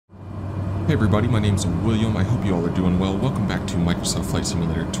Hey everybody, my name's William. I hope you all are doing well. Welcome back to Microsoft Flight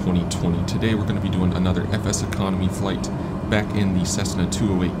Simulator 2020. Today we're going to be doing another FSEconomy flight back in the Cessna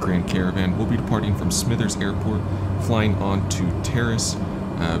 208 Grand Caravan. We'll be departing from Smithers Airport, flying on to Terrace,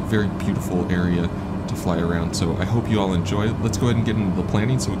 a very beautiful area to fly around. So I hope you all enjoy it. Let's go ahead and get into the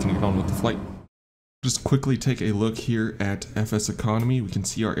planning so we can get on with the flight. Just quickly take a look here at FSEconomy. We can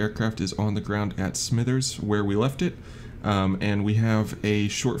see our aircraft is on the ground at Smithers where we left it. And we have a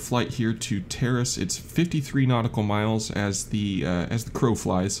short flight here to Terrace. It's 53 nautical miles as the crow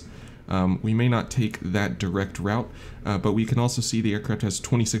flies. We may not take that direct route, but we can also see the aircraft has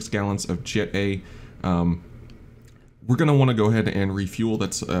 26 gallons of Jet A. We're going to want to go ahead and refuel.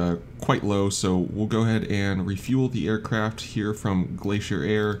 That's quite low, so we'll go ahead and refuel the aircraft here from Glacier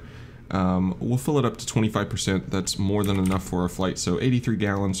Air. We'll fill it up to 25%. That's more than enough for our flight, so 83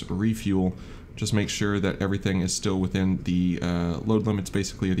 gallons refuel. Just make sure that everything is still within the load limits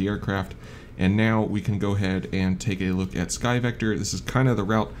basically of the aircraft. And now we can go ahead and take a look at SkyVector. This is kind of the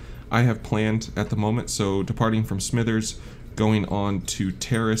route I have planned at the moment. So departing from Smithers, going on to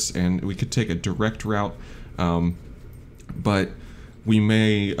Terrace, and we could take a direct route, but we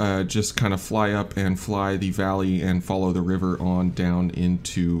may just kind of fly up and fly the valley and follow the river on down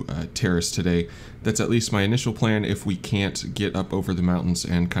into Terrace today. That's at least my initial plan if we can't get up over the mountains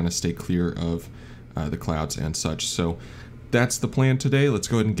and kind of stay clear of the clouds and such. So that's the plan today. Let's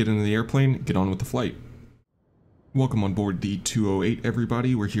go ahead and get into the airplane, get on with the flight. Welcome on board the 208,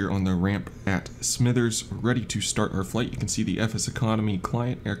 everybody. We're here on the ramp at Smithers, ready to start our flight. You can see the FSEconomy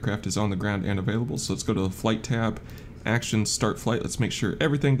client aircraft is on the ground and available. So let's go to the flight tab. Action, start flight. Let's make sure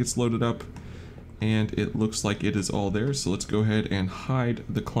everything gets loaded up, and it looks like it is all there. So let's go ahead and hide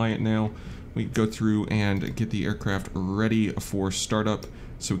the client now. We go through and get the aircraft ready for startup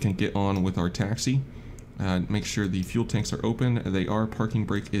so we can get on with our taxi. Make sure the fuel tanks are open. They are. Parking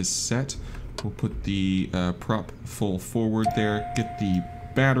brake is set. We'll put the prop full forward there, get the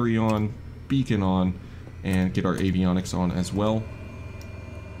battery on, beacon on, and get our avionics on as well.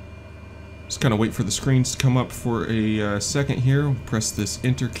 Just kind of wait for the screens to come up for a second here. Press this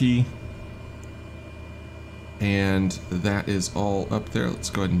enter key, and that is all up there. Let's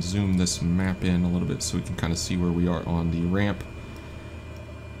go ahead and zoom this map in a little bit so we can kind of see where we are on the ramp.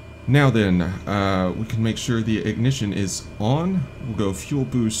 Now then, we can make sure the ignition is on. We'll go fuel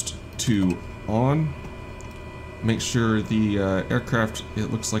boost to on. Make sure the aircraft,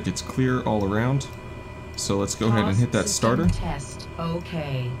 it looks like it's clear all around. So let's go ahead and hit that starter. Test.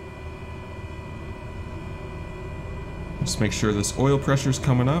 Okay. Just make sure this oil pressure's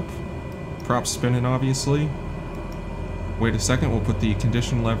coming up. Prop spinning, obviously. Wait a second, we'll put the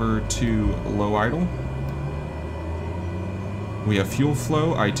condition lever to low idle. We have fuel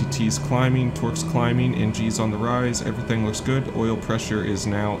flow, ITT's climbing, torque's climbing, NG's on the rise, everything looks good. Oil pressure is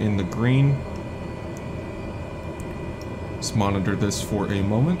now in the green. Let's monitor this for a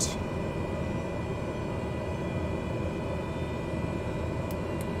moment.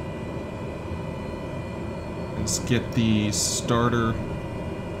 Let's get the starter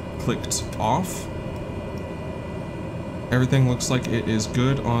clicked off. Everything looks like it is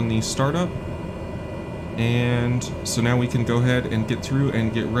good on the startup. And so now we can go ahead and get through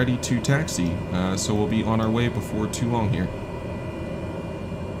and get ready to taxi. So we'll be on our way before too long here.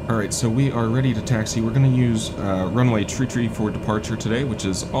 Alright, so we are ready to taxi. We're going to use runway tree for departure today, which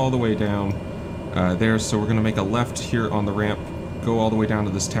is all the way down there. So we're going to make a left here on the ramp, go all the way down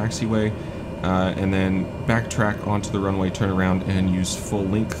to this taxiway. And then backtrack onto the runway, turn around, and use full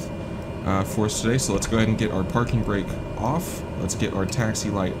length for us today. So let's go ahead and get our parking brake off. Let's get our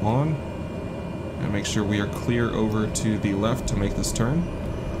taxi light on. And make sure we are clear over to the left to make this turn.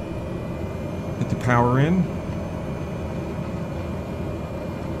 Hit the power in.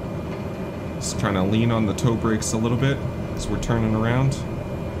 Just trying to lean on the toe brakes a little bit as we're turning around.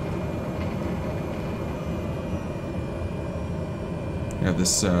 We have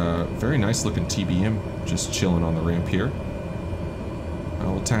this very nice looking TBM just chilling on the ramp here.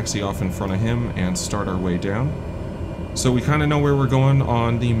 We'll taxi off in front of him and start our way down. So we kind of know where we're going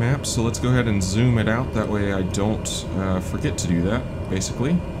on the map, so let's go ahead and zoom it out. That way I don't forget to do that,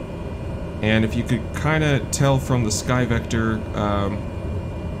 basically. And if you could kind of tell from the SkyVector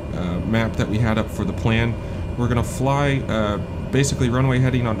map that we had up for the plan, we're going to fly basically runway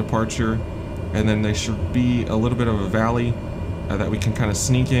heading on departure, and then there should be a little bit of a valley that we can kind of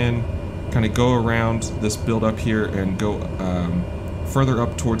sneak in, kind of go around this build up here and go further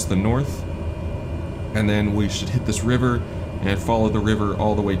up towards the north, and then we should hit this river and follow the river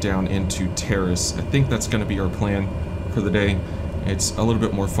all the way down into Terrace. I think that's going to be our plan for the day. It's a little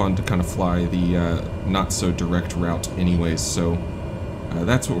bit more fun to kind of fly the not so direct route anyways, so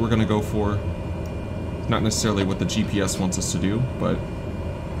That's what we're going to go for. Not necessarily what the GPS wants us to do, but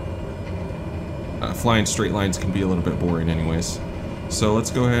flying straight lines can be a little bit boring anyways. So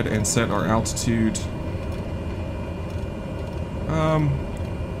let's go ahead and set our altitude.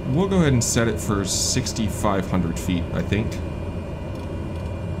 We'll go ahead and set it for 6,500 feet, I think.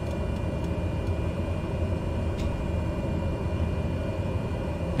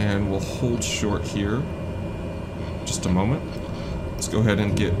 And we'll hold short here. Just a moment. Let's go ahead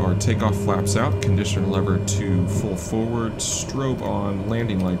and get our takeoff flaps out, conditioner lever to full forward, strobe on,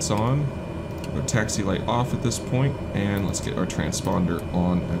 landing lights on, our taxi light off at this point, and let's get our transponder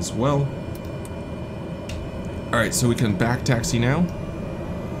on as well. Alright, so we can back taxi now.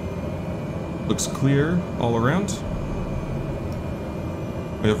 Looks clear all around.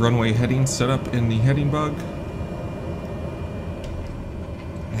 We have runway heading set up in the heading bug.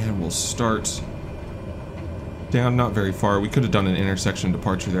 And we'll start down, not very far. We could have done an intersection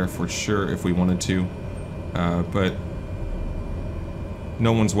departure there for sure if we wanted to, but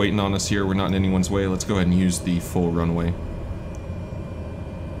no one's waiting on us here. We're not in anyone's way. Let's go ahead and use the full runway.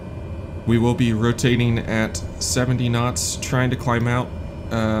 We will be rotating at 70 knots, trying to climb out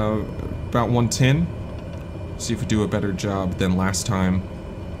about 110. See if we do a better job than last time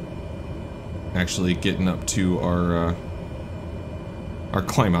actually getting up to our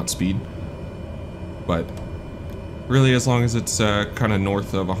climb out speed. But really, as long as it's kind of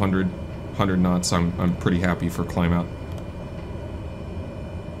north of 100 knots, I'm pretty happy for climb out.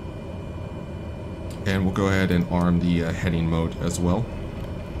 And we'll go ahead and arm the heading mode as well.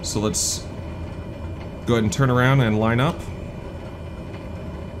 So let's go ahead and turn around and line up.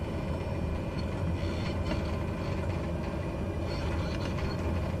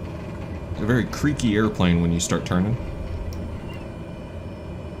 It's a very creaky airplane when you start turning.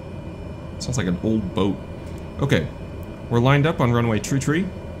 Sounds like an old boat. Okay, we're lined up on runway tree.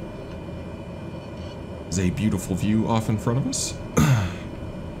 There's a beautiful view off in front of us.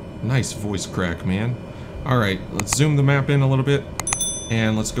 Nice voice crack, man. Alright, let's zoom the map in a little bit,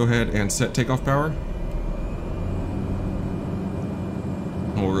 and let's go ahead and set takeoff power.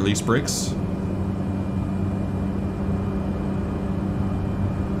 We'll release brakes.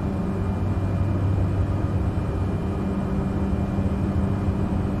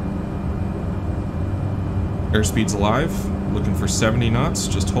 Airspeed's alive, looking for 70 knots,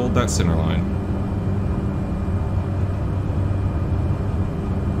 just hold that center line.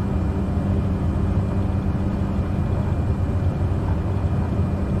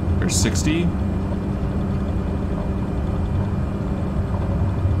 There's 60.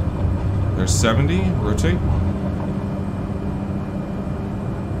 There's 70, rotate.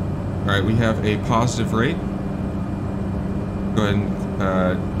 Alright, we have a positive rate. Go ahead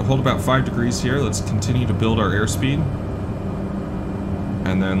and hold about 5 degrees here. Let's continue to build our airspeed.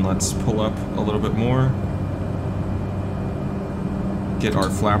 And then let's pull up a little bit more. Get our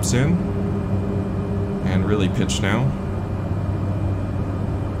flaps in. And really pitch now.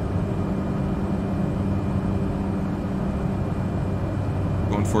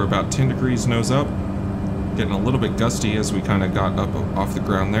 Going for about 10 degrees nose up. Getting a little bit gusty as we kind of got up off the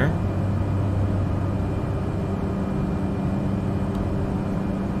ground there.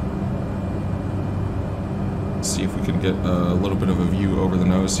 See if we can get a little bit of a view over the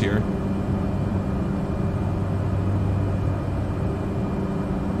nose here.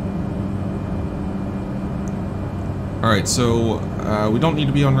 Alright, so we don't need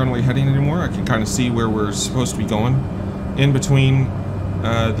to be on runway heading anymore. I can kind of see where we're supposed to be going. In between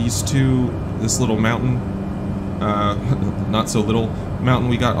these two, this little mountain, not so little mountain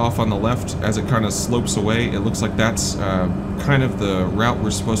we got off on the left, as it kind of slopes away, it looks like that's kind of the route we're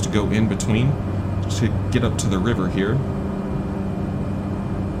supposed to go in between to get up to the river here.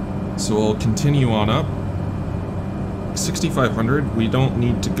 So we'll continue on up. 6,500, we don't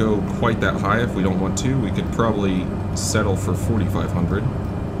need to go quite that high if we don't want to. We could probably settle for 4,500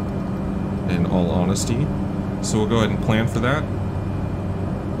 in all honesty. So we'll go ahead and plan for that.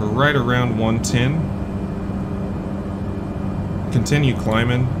 We're right around 110. Continue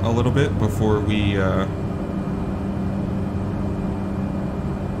climbing a little bit before we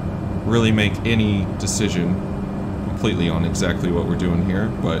really make any decision completely on exactly what we're doing here,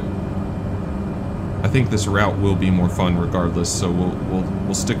 but I think this route will be more fun regardless, so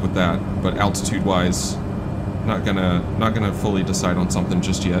we'll stick with that. But altitude-wise, not gonna fully decide on something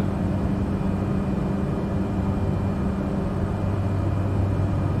just yet.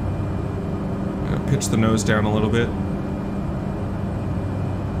 Pitch the nose down a little bit.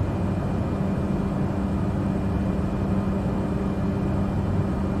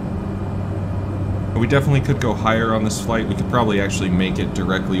 We definitely could go higher on this flight. We could probably actually make it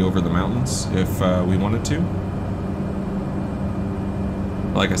directly over the mountains if we wanted to.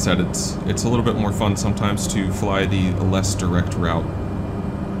 Like I said, it's a little bit more fun sometimes to fly the less direct route.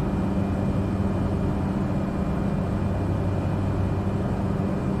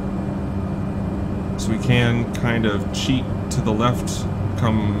 So we can kind of cheat to the left,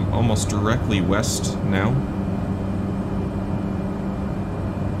 come almost directly west now.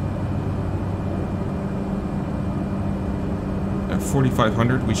 At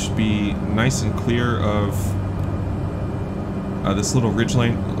 4,500, we should be nice and clear of this little ridge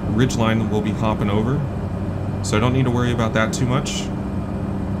line we'll be hopping over. So I don't need to worry about that too much.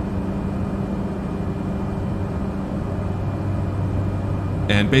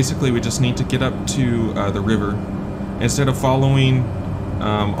 And basically we just need to get up to the river. Instead of following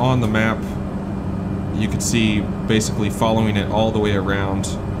on the map, you could see basically following it all the way around,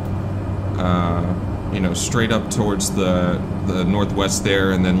 you know, straight up towards the northwest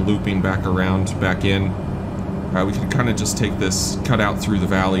there and then looping back around, back in. We can kind of just take this cut out through the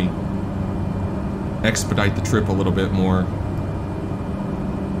valley, expedite the trip a little bit more,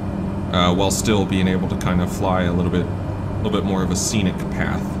 while still being able to kind of fly a little bit more of a scenic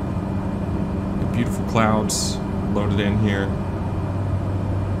path. Beautiful clouds loaded in here.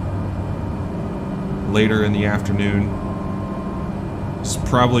 Later in the afternoon. It's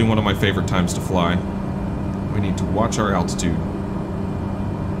probably one of my favorite times to fly. We need to watch our altitude.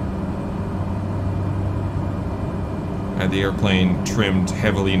 Had the airplane trimmed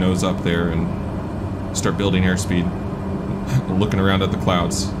heavily nose up there and start building airspeed. Looking around at the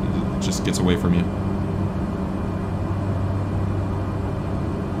clouds, it just gets away from you.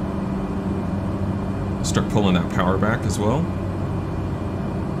 Start pulling that power back as well.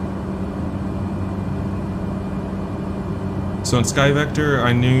 So in Sky Vector,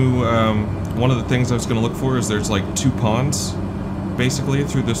 I knew one of the things I was going to look for is there's like 2 ponds basically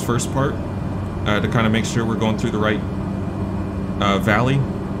through this first part to kind of make sure we're going through the right valley,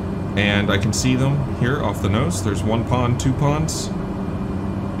 and I can see them here off the nose. There's 1 pond, 2 ponds.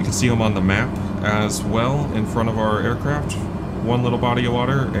 You can see them on the map as well in front of our aircraft. 1 little body of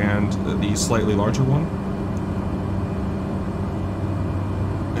water and the slightly larger one.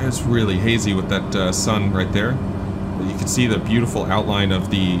 It's really hazy with that sun right there. You can see the beautiful outline of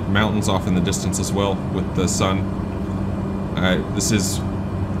the mountains off in the distance as well with the sun. I'd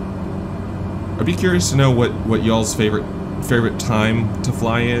be curious to know what y'all's favorite time to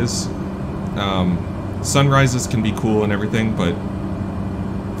fly is. Sunrises can be cool and everything, but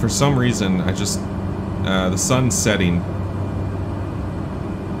for some reason I just the sun setting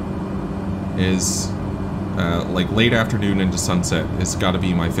is like late afternoon into sunset. It's got to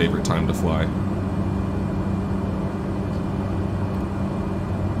be my favorite time to fly.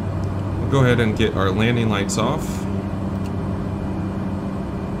 We'll go ahead and get our landing lights off.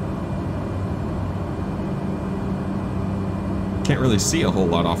 Can't really see a whole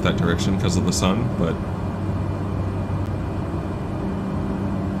lot off that direction because of the sun, but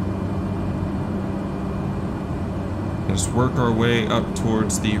just work our way up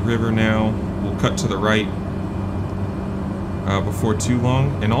towards the river now. We'll cut to the right before too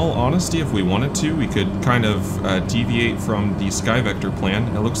long. In all honesty, if we wanted to, we could kind of deviate from the Sky Vector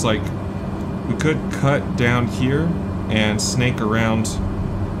plan. It looks like we could cut down here and snake around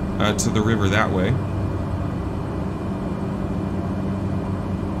to the river that way.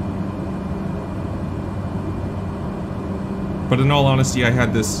 But in all honesty, I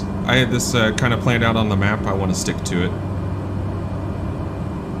had this kind of planned out on the map. I want to stick to it.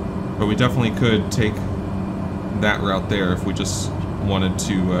 But we definitely could take that route there if we just wanted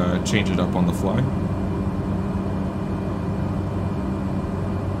to change it up on the fly.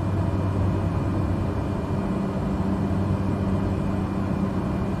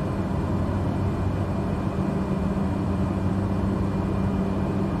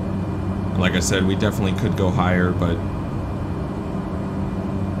 Like I said, we definitely could go higher, but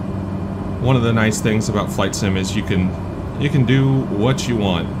one of the nice things about Flight Sim is you can do what you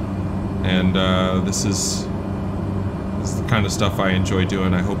want, and this is the kind of stuff I enjoy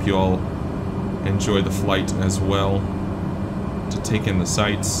doing. I hope you all enjoy the flight as well, to take in the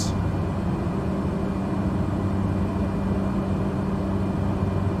sights.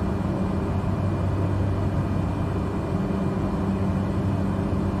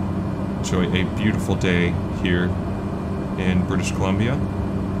 Enjoy a beautiful day here in British Columbia.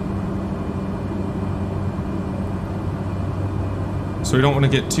 So we don't want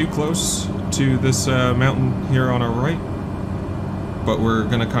to get too close to this mountain here on our right, but we're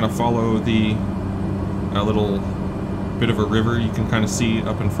going to kind of follow the little bit of a river you can kind of see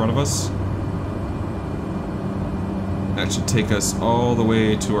up in front of us. That should take us all the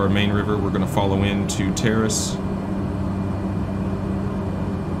way to our main river. We're going to follow into Terrace.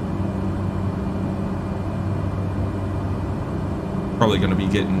 Probably going to be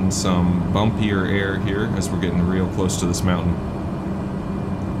getting some bumpier air here as we're getting real close to this mountain.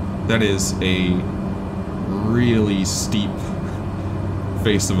 That is a really steep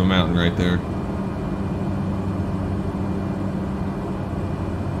face of a mountain right there.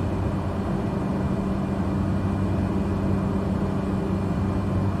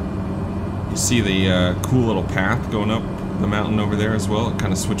 You see the cool little path going up the mountain over there as well. It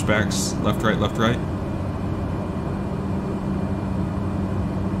kind of switchbacks left, right, left, right.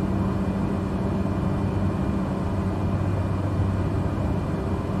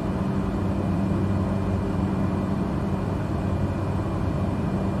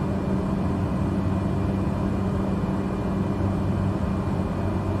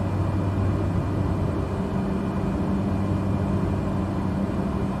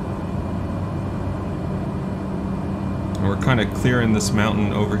 We're kind of clearing this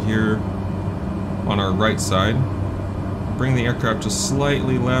mountain over here on our right side. Bring the aircraft just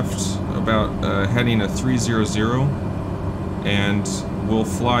slightly left, about heading a 300, and we'll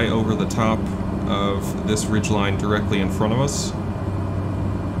fly over the top of this ridgeline directly in front of us.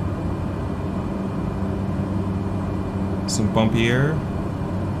 Some bumpy air.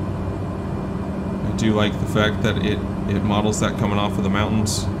 I do like the fact that it models that coming off of the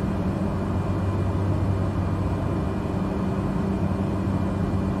mountains.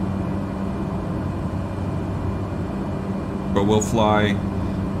 But we'll fly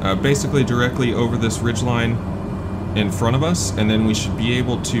basically directly over this ridgeline in front of us, and then we should be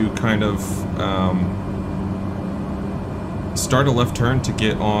able to kind of start a left turn to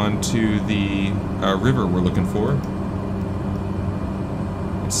get onto the river we're looking for. You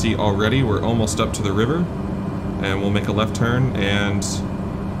can see already we're almost up to the river, and we'll make a left turn and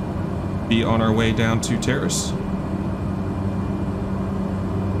be on our way down to Terrace.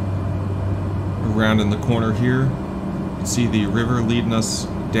 Around in the corner here, see the river leading us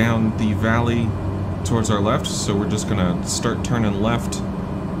down the valley towards our left, so we're just gonna start turning left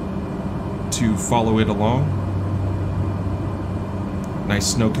to follow it along. Nice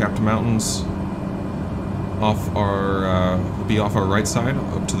snow-capped mountains off our will be off our right side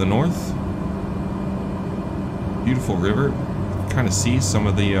up to the north. Beautiful river. Kind of see some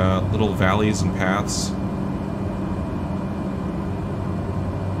of the little valleys and paths.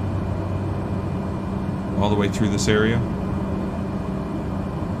 All the way through this area.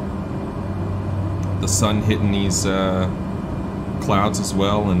 The sun hitting these clouds as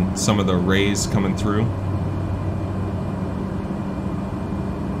well, and some of the rays coming through.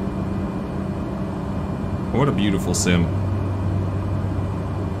 What a beautiful sim.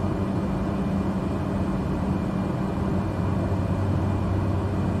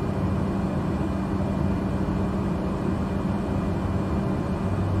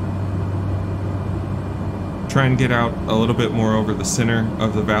 Try and get out a little bit more over the center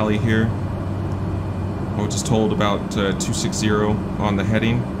of the valley here. I was just told about 260 on the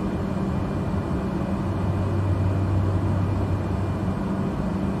heading.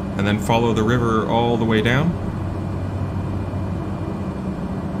 And then follow the river all the way down.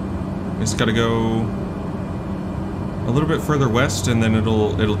 We just gotta go a little bit further west, and then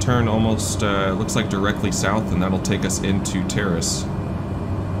it'll turn almost looks like directly south, and that'll take us into Terrace.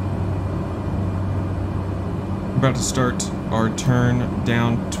 About to start our turn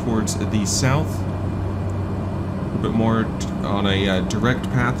down towards the south. A bit more on a direct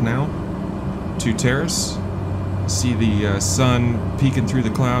path now to Terrace. See the sun peeking through the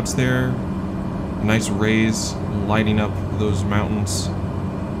clouds there. Nice rays lighting up those mountains.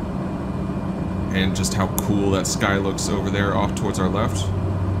 And just how cool that sky looks over there off towards our left. Go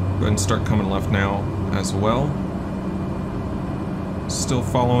ahead and start coming left now as well. Still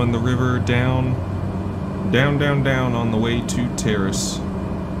following the river down. Down, down, down on the way to Terrace.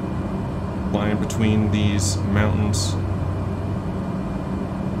 Flying between these mountains.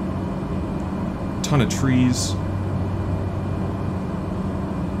 Ton of trees.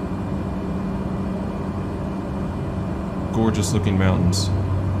 Gorgeous looking mountains.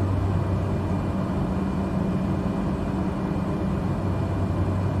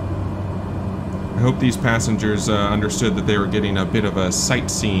 I hope these passengers understood that they were getting a bit of a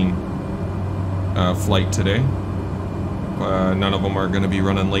sightseeing flight today. None of them are going to be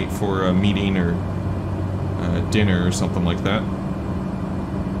running late for a meeting or dinner or something like that.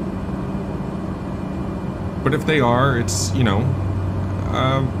 But if they are, it's, you know,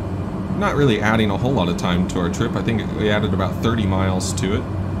 not really adding a whole lot of time to our trip. I think we added about 30 miles to it.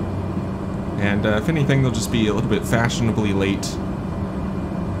 And if anything, they'll just be a little bit fashionably late.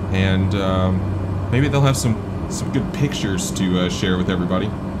 And maybe they'll have some good pictures to share with everybody.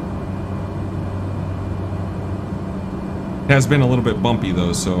 It has been a little bit bumpy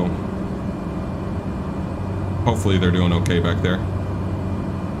though, so hopefully they're doing okay back there.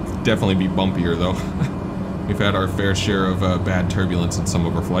 Definitely be bumpier though. We've had our fair share of bad turbulence in some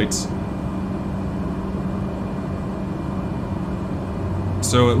of our flights.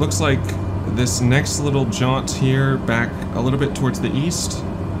 So it looks like this next little jaunt here back a little bit towards the east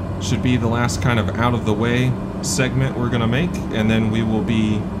should be the last kind of out of the way segment we're gonna make, and then we will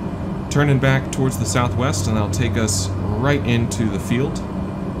be turning back towards the southwest, and that'll take us right into the field.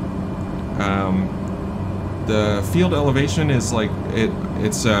 The field elevation is like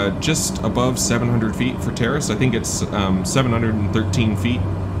it's just above 700 feet for Terrace. I think it's 713 feet.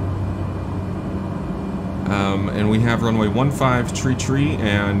 And we have runway 15 tree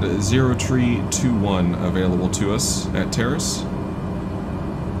and 0 tree 21 available to us at Terrace.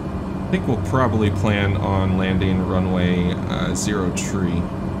 I think we'll probably plan on landing runway 0 tree.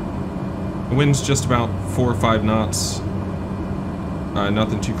 The wind's just about 4 or 5 knots.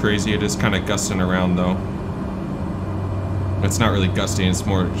 Nothing too crazy. It is kind of gusting around though. It's not really gusting, it's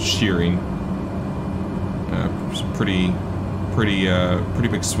more shearing. Some pretty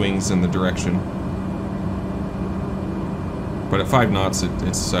big swings in the direction. But at 5 knots,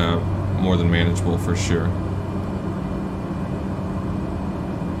 it's more than manageable for sure.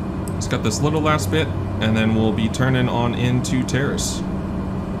 It's got this little last bit, and then we'll be turning on into Terrace.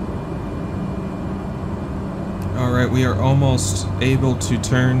 Alright, we are almost able to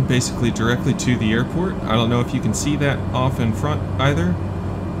turn basically directly to the airport. I don't know if you can see that off in front either,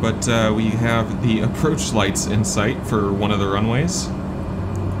 but we have the approach lights in sight for one of the runways.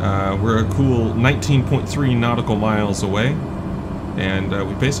 We're a cool 19.3 nautical miles away, and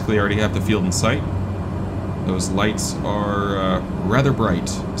we basically already have the field in sight. Those lights are rather bright,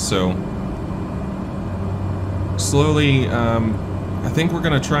 so slowly, I think we're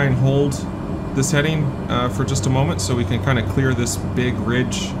going to try and hold this heading for just a moment so we can kind of clear this big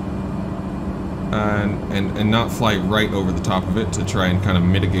ridge and not fly right over the top of it to try and kind of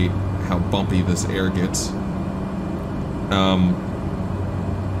mitigate how bumpy this air gets.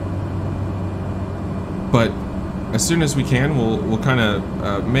 But as soon as we can, we'll kind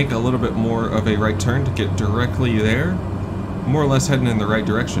of make a little bit more of a right turn to get directly there. More or less heading in the right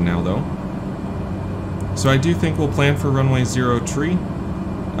direction now though. So I do think we'll plan for runway 0 tree.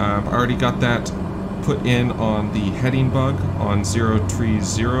 I've already got that put in on the heading bug on 0 tree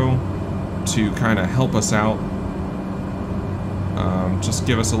 0 to kind of help us out. Just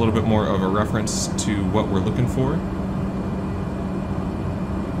give us a little bit more of a reference to what we're looking for.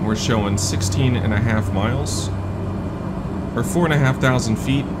 We're showing 16.5 miles, or 4,500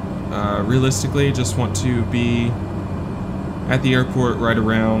 feet. Realistically, just want to be at the airport right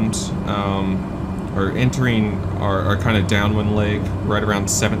around, or entering our kind of downwind leg right around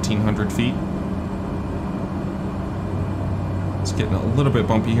 1,700 feet. It's getting a little bit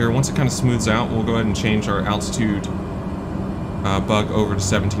bumpy here. Once it kind of smooths out, we'll go ahead and change our altitude bug over to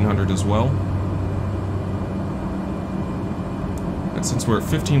 1,700 as well. And since we're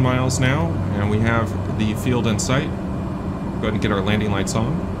 15 miles now, and we have the field in sight, go ahead and get our landing lights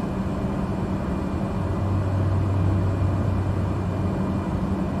on.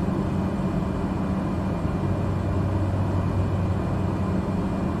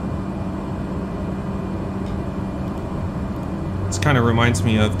 Kind of reminds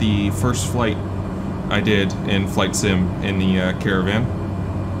me of the first flight I did in Flight Sim in the Caravan.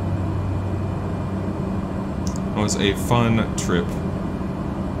 It was a fun trip.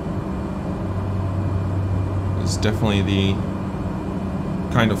 It's definitely the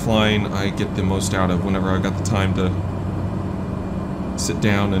kind of flying I get the most out of whenever I got the time to sit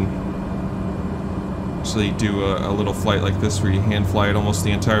down and actually do a little flight like this where you hand fly it almost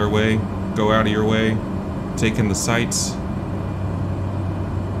the entire way, go out of your way, take in the sights.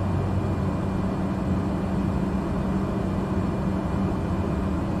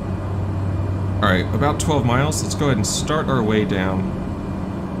 Alright, about 12 miles. Let's go ahead and start our way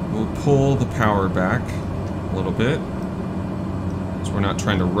down. We'll pull the power back a little bit, so we're not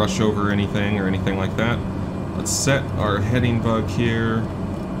trying to rush over anything or anything like that. Let's set our heading bug here,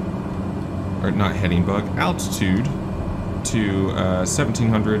 or not heading bug, altitude to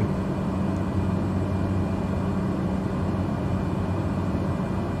 1,700.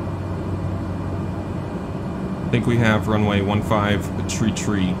 I think we have runway 15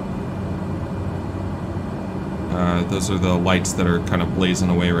 tree. Those are the lights that are kind of blazing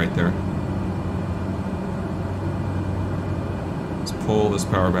away right there. Let's pull this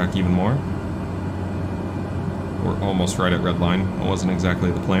power back even more. We're almost right at red line. It wasn't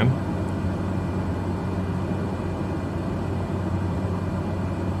exactly the plan.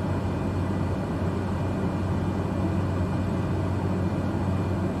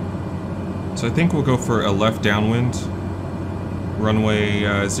 So I think we'll go for a left downwind,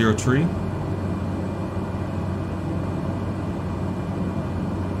 runway 0 tree.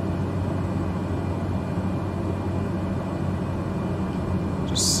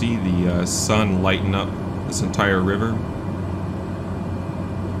 Just see the sun lighten up this entire river.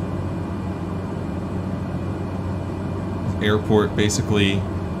 Airport basically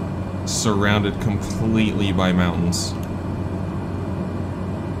surrounded completely by mountains.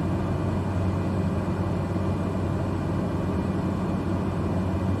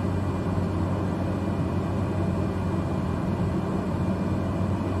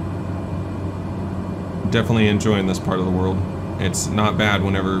 Definitely enjoying this part of the world. It's not bad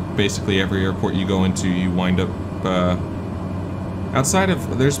whenever basically every airport you go into, you wind up outside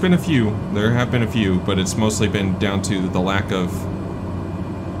of, there have been a few, but it's mostly been down to the lack of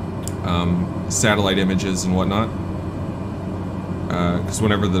satellite images and whatnot. Because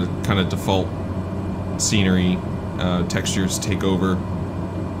whenever the kind of default scenery textures take over,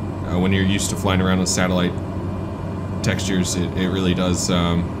 when you're used to flying around with satellite textures, it really does,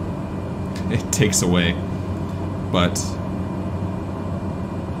 it takes away. But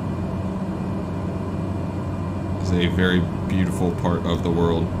it's a very beautiful part of the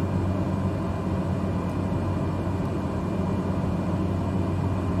world.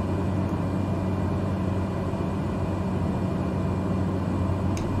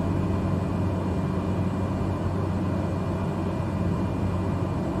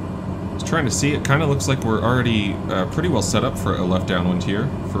 Just trying to see, it kind of looks like we're already pretty well set up for a left downwind here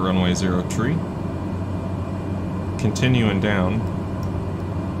for runway 0 tree. Continuing down.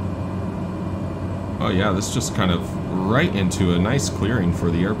 Oh yeah, this just kind of right into a nice clearing for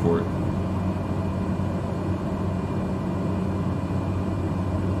the airport.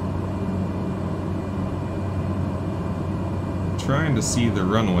 Trying to see the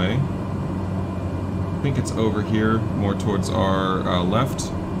runway. I think it's over here, more towards our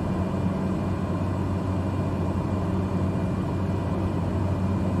left.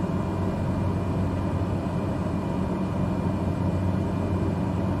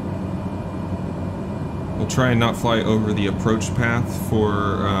 We'll try and not fly over the approach path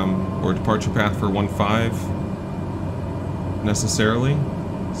for, or departure path for 15 necessarily.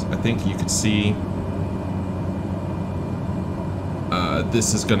 So I think you could see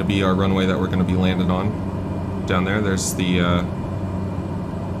this is going to be our runway that we're going to be landing on. Down there, there's the,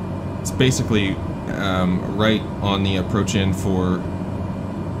 it's basically right on the approach in for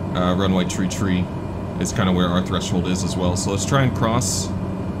runway tree is kind of where our threshold is as well. So let's try and cross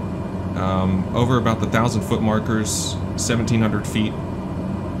over about the 1,000-foot markers, 1,700 feet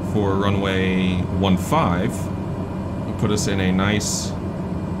for runway 15. It'll put us in a nice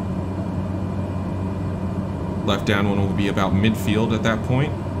left downwind. Will be about midfield at that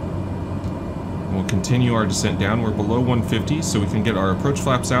point. We'll continue our descent down. We're below 150, so we can get our approach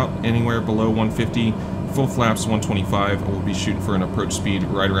flaps out anywhere below 150. Full flaps 125, and we'll be shooting for an approach speed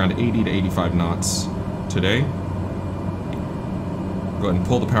right around 80 to 85 knots today. Go ahead and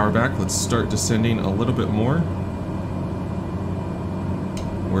pull the power back. Let's start descending a little bit more.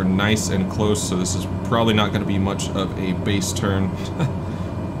 We're nice and close, so this is probably not going to be much of a base turn.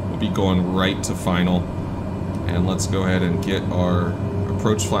 We'll be going right to final. And let's go ahead and get our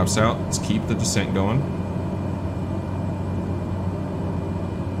approach flaps out. Let's keep the descent going.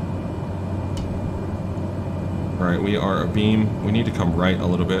 Alright, we are abeam. We need to come right a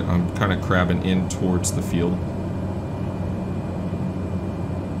little bit. I'm kind of crabbing in towards the field.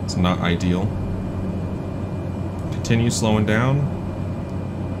 It's not ideal. Continue slowing down.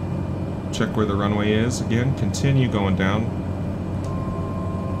 Check where the runway is again. Continue going down.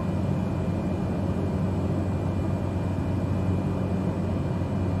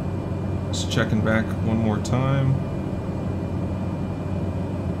 Just checking back one more time.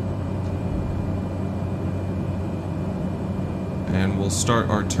 And we'll start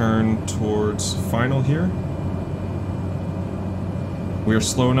our turn towards final here. We are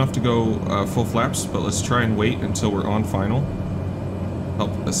slow enough to go full flaps, but let's try and wait until we're on final.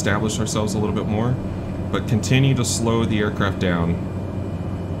 Help establish ourselves a little bit more, but continue to slow the aircraft down.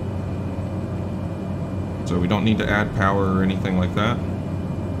 So we don't need to add power or anything like that.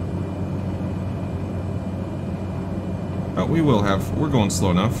 But we will have, we're going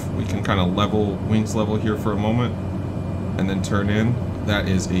slow enough. We can kind of level, wings level here for a moment, and then turn in. That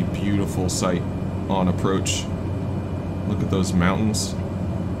is a beautiful sight on approach. Look at those mountains.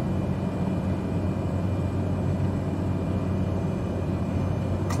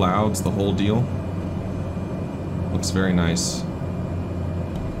 clouds, the whole deal. Looks very nice.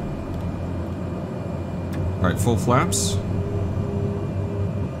 Alright, full flaps.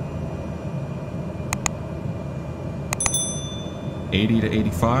 $80 to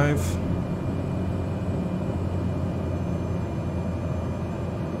 $85.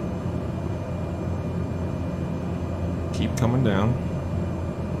 Keep coming down.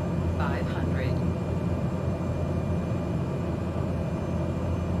 500.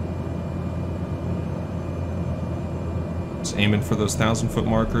 Just aiming for those 1,000-foot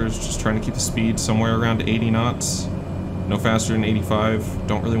markers, just trying to keep the speed somewhere around 80 knots. No faster than 85.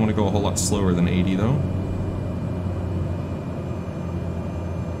 Don't really want to go a whole lot slower than 80 though.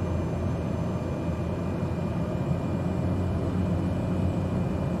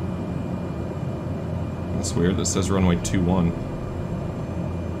 That's weird, that says runway 21.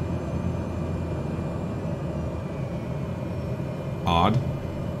 Odd.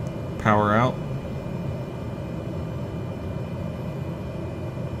 Power out.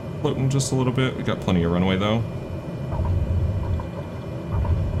 Floating just a little bit. We got plenty of runway though.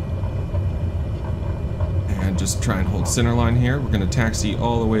 And just try and hold center line here. We're going to taxi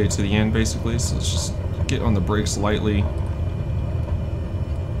all the way to the end basically, so let's just get on the brakes lightly.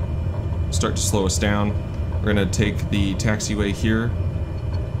 Start to slow us down. We're going to take the taxiway here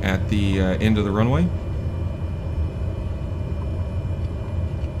at the end of the runway.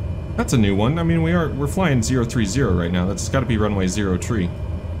 That's a new one. I mean, we're flying 030 right now. That's got to be runway 03.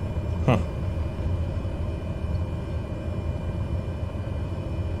 Huh.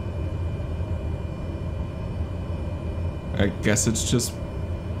 I guess it's just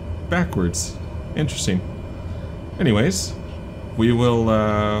backwards. Interesting. Anyways, we will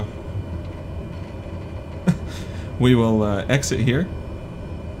exit here.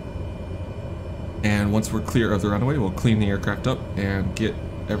 And once we're clear of the runway, we'll clean the aircraft up and get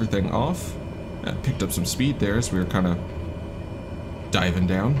everything off. Picked up some speed there as we were kind of diving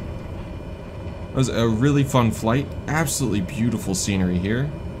down. It was a really fun flight. Absolutely beautiful scenery here.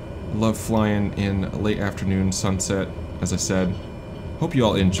 Love flying in late afternoon sunset, as I said. Hope you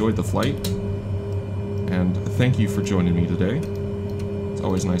all enjoyed the flight. And thank you for joining me today. It's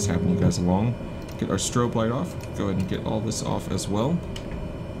always nice having you guys along. Get our strobe light off. Go ahead and get all this off as well.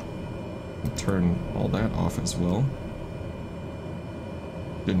 And turn all that off as well.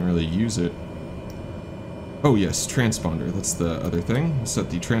 Didn't really use it. Oh yes, transponder. That's the other thing. We'll set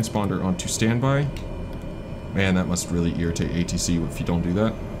the transponder onto standby. Man, that must really irritate ATC if you don't do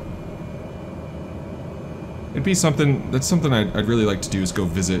that. It'd be something. That's something I'd really like to do is go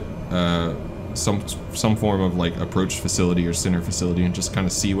visit some form of like approach facility or center facility and just kind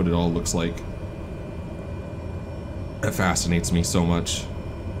of see what it all looks like. That fascinates me so much.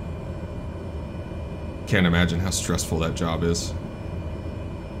 Can't imagine how stressful that job is.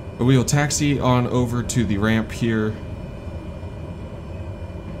 But we will taxi on over to the ramp here.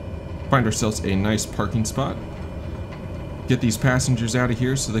 Find ourselves a nice parking spot. Get these passengers out of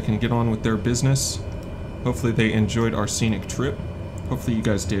here so they can get on with their business. Hopefully they enjoyed our scenic trip. Hopefully you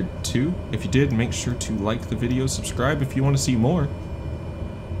guys did too. If you did, make sure to like the video, subscribe if you want to see more.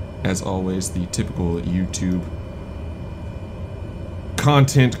 As always, the typical YouTube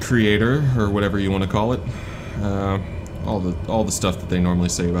content creator, or whatever you want to call it. All the stuff that they normally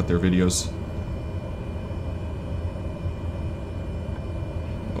say about their videos.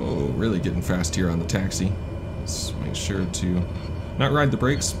 Oh, really getting fast here on the taxi. Let's make sure to not ride the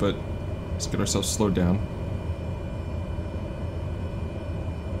brakes, but let's get ourselves slowed down.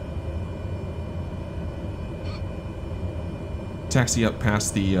 Taxi up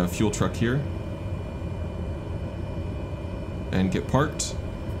past the fuel truck here. And get parked.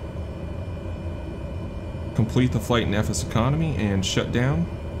 Complete the flight in FSEconomy and shut down.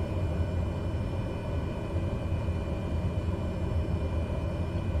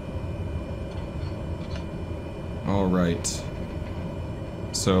 Alright.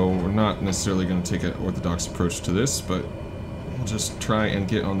 So we're not necessarily going to take an orthodox approach to this, but we'll just try and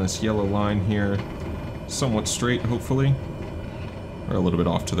get on this yellow line here somewhat straight, hopefully. Or a little bit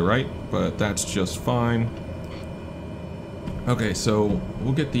off to the right, but that's just fine. Okay, so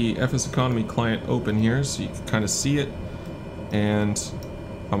we'll get the FSEconomy client open here so you can kind of see it. And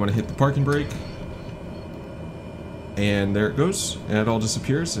I'm going to hit the parking brake. And there it goes. And it all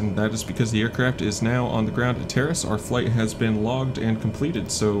disappears. And that is because the aircraft is now on the ground at Terrace. Our flight has been logged and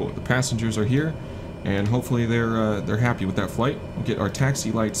completed. So the passengers are here. And hopefully they're happy with that flight. We'll get our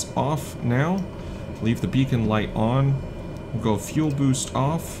taxi lights off now. Leave the beacon light on. We'll go fuel boost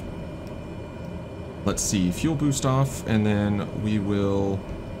off. Let's see, fuel boost off, and then we will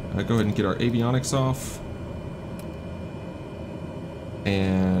go ahead and get our avionics off.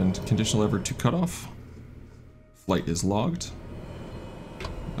 And conditional lever to cutoff. Flight is logged.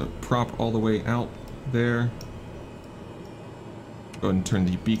 Prop all the way out there. Go ahead and turn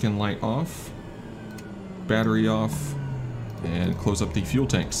the beacon light off. Battery off. And close up the fuel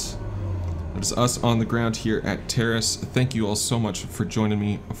tanks. That is us on the ground here at Terrace. Thank you all so much for joining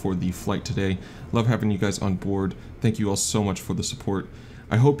me for the flight today. Love having you guys on board. Thank you all so much for the support.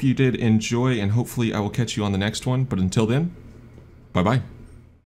 I hope you did enjoy, and hopefully I will catch you on the next one. But until then, bye-bye.